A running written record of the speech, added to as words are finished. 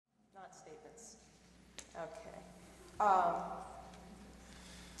Okay.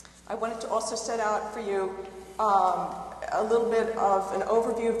 I wanted to also set out for you a little bit of an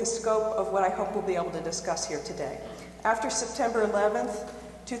overview of the scope of what I hope we'll be able to discuss here today. After September 11th,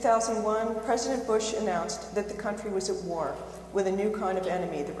 2001, President Bush announced that the country was at war with a new kind of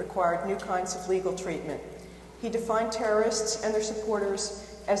enemy that required new kinds of legal treatment. He defined terrorists and their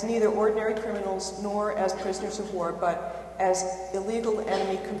supporters as neither ordinary criminals nor as prisoners of war, but as illegal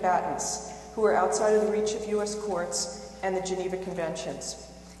enemy combatants who are outside of the reach of U.S. courts and the Geneva Conventions.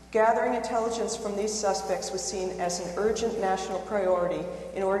 Gathering intelligence from these suspects was seen as an urgent national priority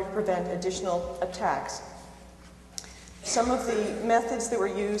in order to prevent additional attacks. Some of the methods that were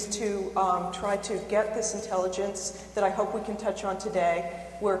used to try to get this intelligence that I hope we can touch on today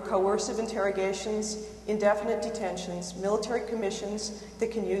were coercive interrogations, indefinite detentions, military commissions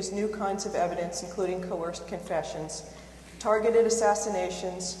that can use new kinds of evidence, including coerced confessions, targeted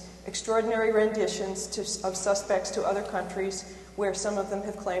assassinations, extraordinary renditions of suspects to other countries where some of them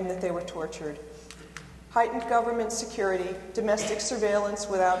have claimed that they were tortured, heightened government security, domestic surveillance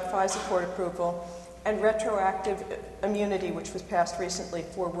without FISA court approval, and retroactive immunity, which was passed recently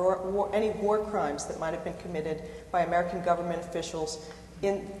for any war crimes that might have been committed by American government officials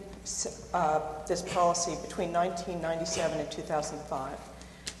in this policy between 1997 and 2005.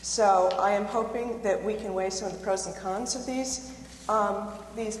 So I am hoping that we can weigh some of the pros and cons of these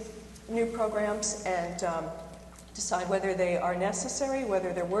new programs and decide whether they are necessary,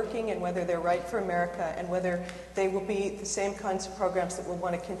 whether they're working, and whether they're right for America, and whether they will be the same kinds of programs that we'll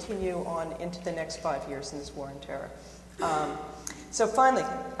want to continue on into the next 5 years in this war on terror. So finally,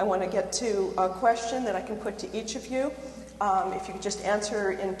 I want to get to a question that I can put to each of you. If you could just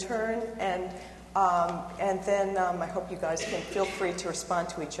answer in turn, and then I hope you guys can feel free to respond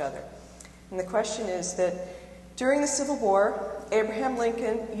to each other. And the question is that during the Civil War, Abraham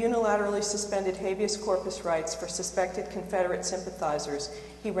Lincoln unilaterally suspended habeas corpus rights for suspected Confederate sympathizers.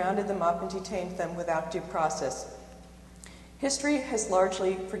 He rounded them up and detained them without due process. History has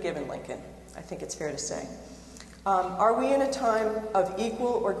largely forgiven Lincoln, I think it's fair to say. Are we in a time of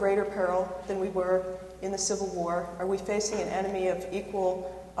equal or greater peril than we were in the Civil War? Are we facing an enemy of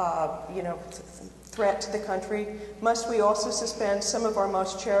equal threat to the country? Must we also suspend some of our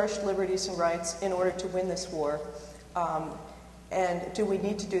most cherished liberties and rights in order to win this war? And do we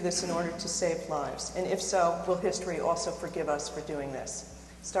need to do this in order to save lives? And if so, will history also forgive us for doing this?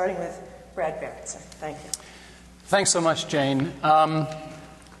 Starting with Brad Berenson. Thank you. Thanks so much, Jane.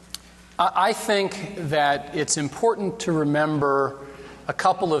 I think that it's important to remember a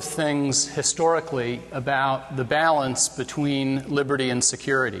couple of things historically about the balance between liberty and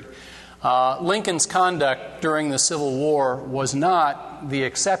security. Lincoln's conduct during the Civil War was not the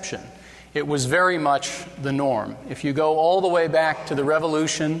exception. It was very much the norm. If you go all the way back to the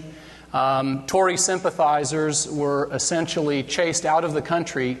Revolution, Tory sympathizers were essentially chased out of the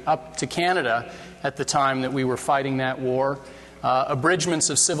country up to Canada at the time that we were fighting that war. Abridgments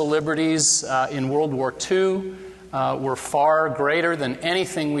of civil liberties in World War II were far greater than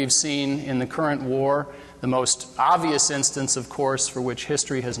anything we've seen in the current war. The most obvious instance, of course, for which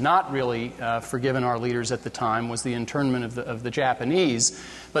history has not really forgiven our leaders at the time was the internment of the Japanese.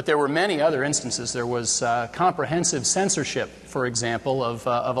 But there were many other instances. There was comprehensive censorship, for example, of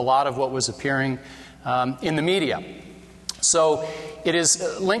a lot of what was appearing in the media. So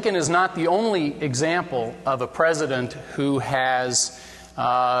Lincoln is not the only example of a president who has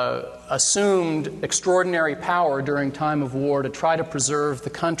assumed extraordinary power during time of war to try to preserve the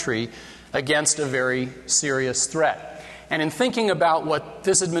country against a very serious threat. And in thinking about what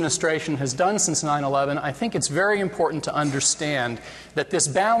this administration has done since 9/11, I think it's very important to understand that this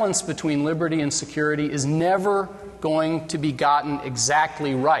balance between liberty and security is never going to be gotten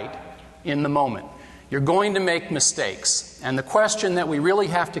exactly right in the moment. You're going to make mistakes. And the question that we really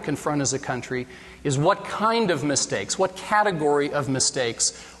have to confront as a country is what kind of mistakes, what category of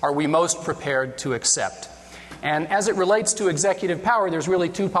mistakes are we most prepared to accept? And as it relates to executive power, there's really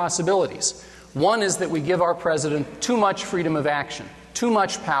two possibilities. One is that we give our president too much freedom of action, too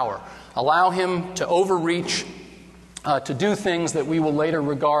much power, allow him to overreach, to do things that we will later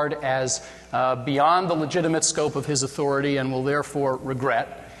regard as beyond the legitimate scope of his authority and will therefore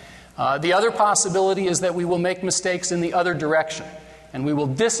regret. The other possibility is that we will make mistakes in the other direction, and we will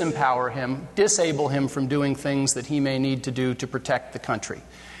disempower him, disable him from doing things that he may need to do to protect the country.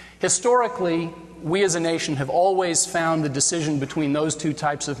 Historically, we as a nation have always found the decision between those two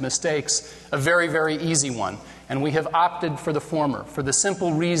types of mistakes a very, very easy one, and we have opted for the former, for the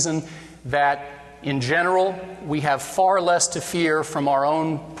simple reason that in general, we have far less to fear from our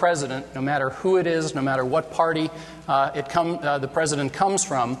own president, no matter who it is, no matter what party the president comes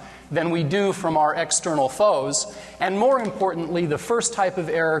from, than we do from our external foes. And more importantly, the first type of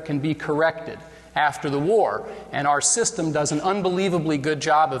error can be corrected after the war, and our system does an unbelievably good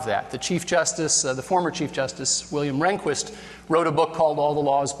job of that. The Chief Justice, the former Chief Justice, William Rehnquist, wrote a book called All the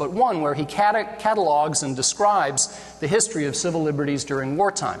Laws But One, where he catalogs and describes the history of civil liberties during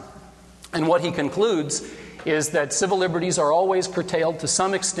wartime. And what he concludes is that civil liberties are always curtailed to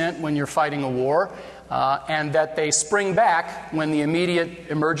some extent when you're fighting a war, and that they spring back when the immediate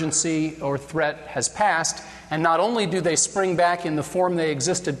emergency or threat has passed. And not only do they spring back in the form they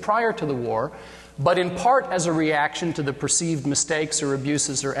existed prior to the war, but in part as a reaction to the perceived mistakes or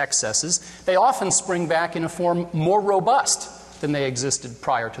abuses or excesses, they often spring back in a form more robust than they existed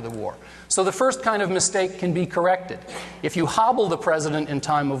prior to the war. So the first kind of mistake can be corrected. If you hobble the president in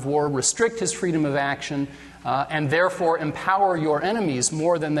time of war, restrict his freedom of action, and therefore empower your enemies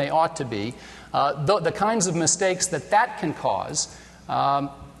more than they ought to be, the kinds of mistakes that can cause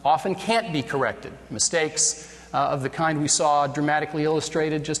often can't be corrected. Mistakes of the kind we saw dramatically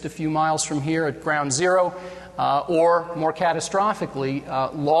illustrated just a few miles from here at Ground Zero, or more catastrophically,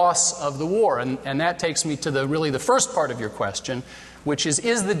 loss of the war. And that takes me to the first part of your question, which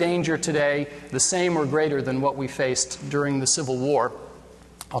is the danger today the same or greater than what we faced during the Civil War?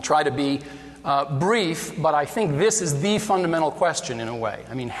 I'll try to be brief, but I think this is the fundamental question in a way.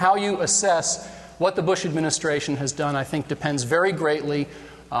 I mean, how you assess what the Bush administration has done, I think, depends very greatly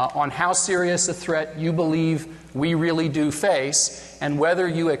on how serious a threat you believe we really do face, and whether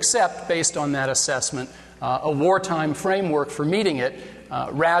you accept, based on that assessment, a wartime framework for meeting it,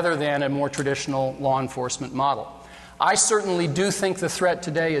 rather than a more traditional law enforcement model. I certainly do think the threat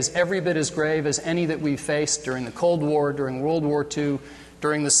today is every bit as grave as any that we faced during the Cold War, during World War II,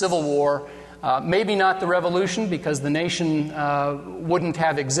 during the Civil War. Maybe not the Revolution, because the nation wouldn't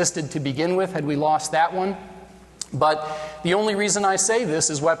have existed to begin with had we lost that one. But the only reason I say this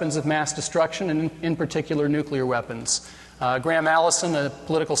is weapons of mass destruction, and in particular nuclear weapons. Graham Allison, a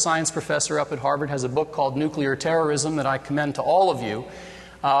political science professor up at Harvard, has a book called Nuclear Terrorism that I commend to all of you,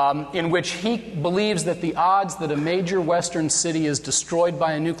 in which he believes that the odds that a major Western city is destroyed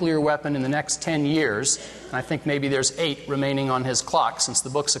by a nuclear weapon in the next 10 years, and I think maybe there's 8 remaining on his clock since the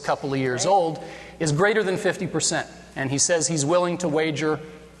book's a couple of years old, is greater than 50%. And he says he's willing to wager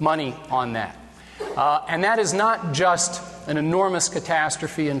money on that. And that is not just an enormous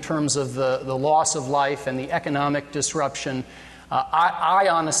catastrophe in terms of the loss of life and the economic disruption. I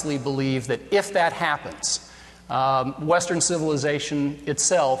honestly believe that if that happens, Western civilization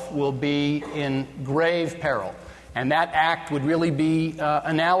itself will be in grave peril. And that act would really be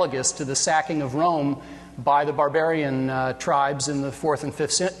analogous to the sacking of Rome by the barbarian tribes in the 4th and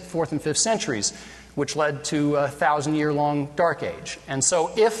 5th centuries, which led to a 1,000-year-long dark age. And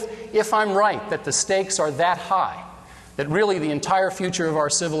so if I'm right that the stakes are that high, that really the entire future of our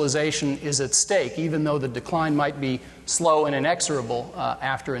civilization is at stake, even though the decline might be slow and inexorable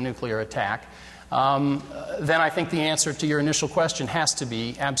after a nuclear attack, then I think the answer to your initial question has to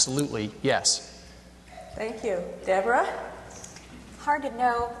be absolutely yes. Thank you. Deborah? Hard to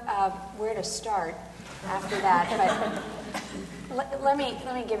know where to start after that, but let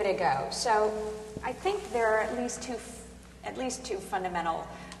me give it a go. So I think there are at least two fundamental,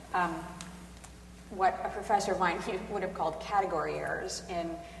 what a professor of mine would have called category errors in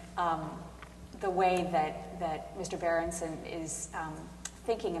the way that Mr. Berenson is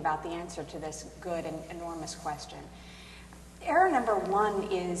thinking about the answer to this good and enormous question. Error number one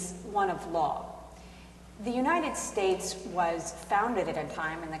is one of law. The United States was founded at a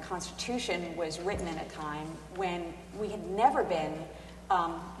time, and the Constitution was written at a time when we had never been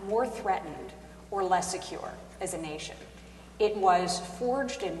more threatened or less secure as a nation. It was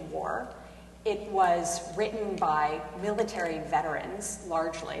forged in war. It was written by military veterans,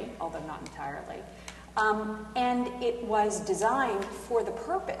 largely, although not entirely. And it was designed for the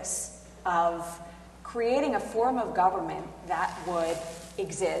purpose of creating a form of government that would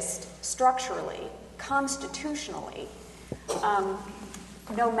exist structurally, constitutionally,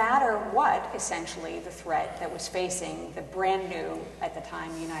 no matter what, essentially, the threat that was facing the brand new, at the time,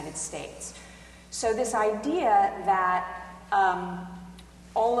 United States. So this idea that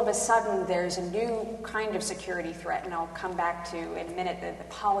all of a sudden there's a new kind of security threat, and I'll come back to in a minute the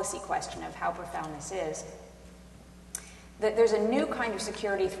policy question of how profound this is, that there's a new kind of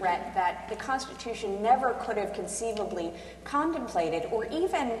security threat that the Constitution never could have conceivably contemplated or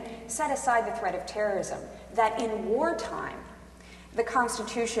even set aside the threat of terrorism, that in wartime the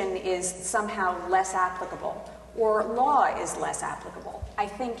Constitution is somehow less applicable or law is less applicable, I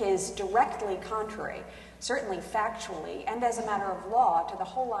think is directly contrary, certainly factually and as a matter of law, to the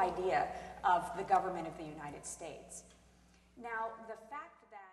whole idea of the government of the United States. Now, the fact